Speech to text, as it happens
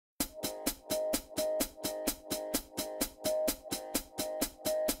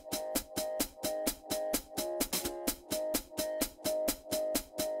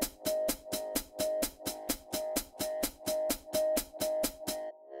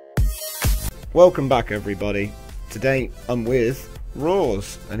Welcome back everybody. Today I'm with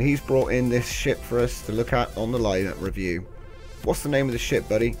Roorz and he's brought in this ship for us to look at on the lineup review. What's the name of the ship,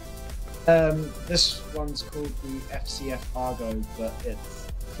 buddy? This one's called the FCF Argo, but its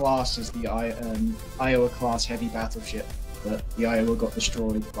class is the Iowa class heavy battleship, but the Iowa got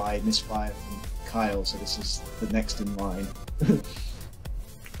destroyed by misfire from Kyle, so this is the next in line.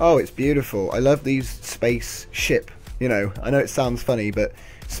 Oh, it's beautiful. I love these space ship, I know it sounds funny, but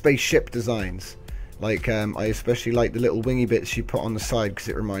spaceship designs. Like, I especially like the little wingy bits you put on the side because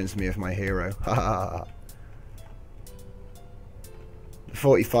it reminds me of my hero. Ha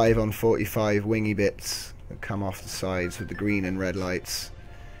 45 on 45 wingy bits that come off the sides with the green and red lights.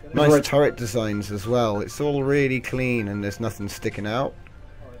 Nice turret designs as well. It's all really clean and there's nothing sticking out.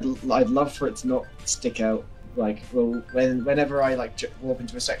 I'd love for it to not stick out. Like, well, whenever I warp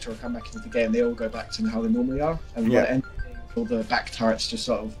into a sector or come back into the game, they all go back to how they normally are. And yeah. All the back turrets just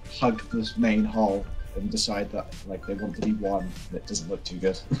sort of hug this main hull and decide that they want to be one. And it doesn't look too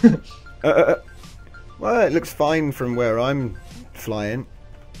good. Well, it looks fine from where I'm flying.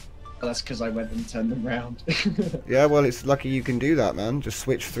 Well, that's because I went and turned them round. Yeah, well, it's lucky you can do that, man. Just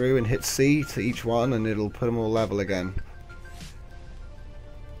switch through and hit C to each one and it'll put them all level again.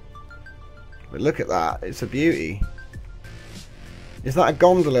 But look at that, it's a beauty. Is that a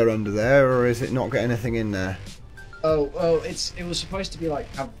gondola under there, or is it not got anything in there? Oh, well, it was supposed to be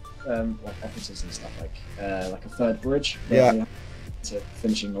have offices and stuff, like a third bridge. Yeah. To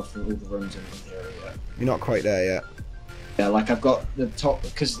finishing off all the rooms in the area. You're not quite there yet. Yeah, I've got the top,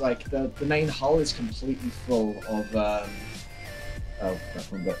 because the main hull is completely full of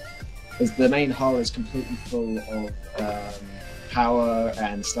the main hull is completely full of power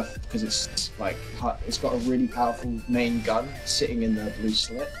and stuff, because it's got a really powerful main gun sitting in the blue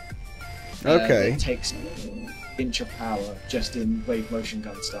slit. Okay. It takes an inch of power just in wave motion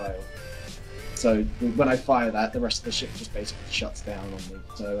gun style. So when I fire that, the rest of the ship just basically shuts down on me.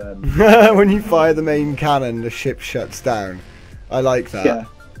 So when you fire the main cannon, the ship shuts down. I like that. Yeah.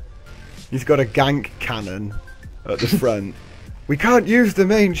 He's got a gank cannon at the front. We can't use the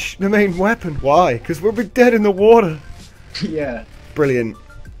main weapon. Why? Because we'll be dead in the water. Yeah. Brilliant.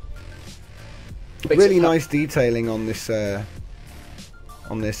 Really nice detailing on this.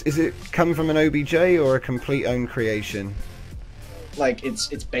 Is it come from an OBJ or a complete own creation?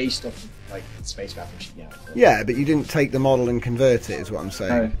 It's based off of space battleship. Yeah. Yeah, but you didn't take the model and convert it, is what I'm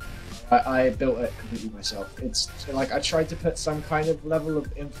saying. No, I built it completely myself. It's I tried to put some kind of level of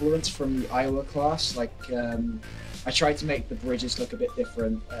influence from the Iowa class. I tried to make the bridges look a bit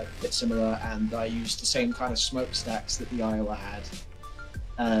different, a bit similar, and I used the same kind of smokestacks that the Iowa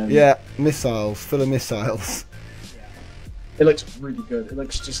had. Yeah, missiles, full of missiles. Yeah. It looks really good. It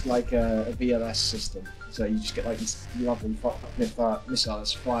looks just like a VLS system. So you just get these lovely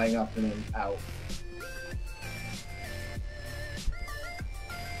missiles flying up and then out.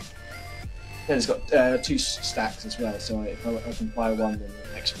 And it's got 2 stacks as well, so if I can fire one, then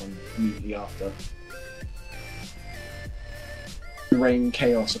the next one immediately after. Rain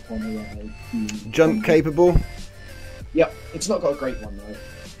chaos upon the ride. Jump capable? Yep, it's not got a great one though.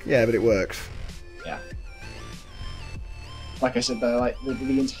 Yeah, but it works. Yeah. Like I said though,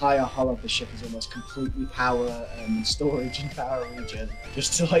 the entire hull of the ship is almost completely power and storage and power regen,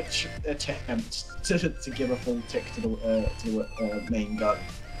 just to attempt to give a full tick to the main gun.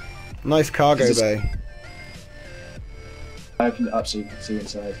 Nice cargo bay. I opened it up so you can see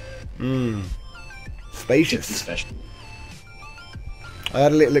inside. Spacious. Special. I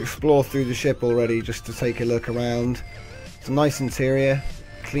had a little explore through the ship already just to take a look around. It's a nice interior,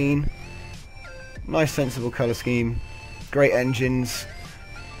 clean, nice sensible colour scheme, great engines,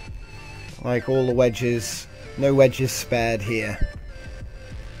 like all the wedges, no wedges spared here.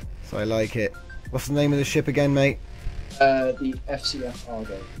 So I like it. What's the name of the ship again, mate? The FCF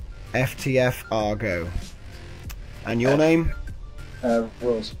Argo. FTF Argo. And your name?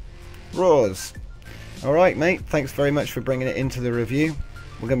 Roorz. Roorz. Alright mate, thanks very much for bringing it into the review.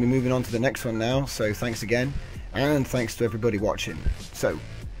 We're going to be moving on to the next one now, so thanks again. And thanks to everybody watching. So,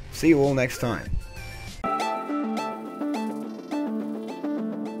 see you all next time.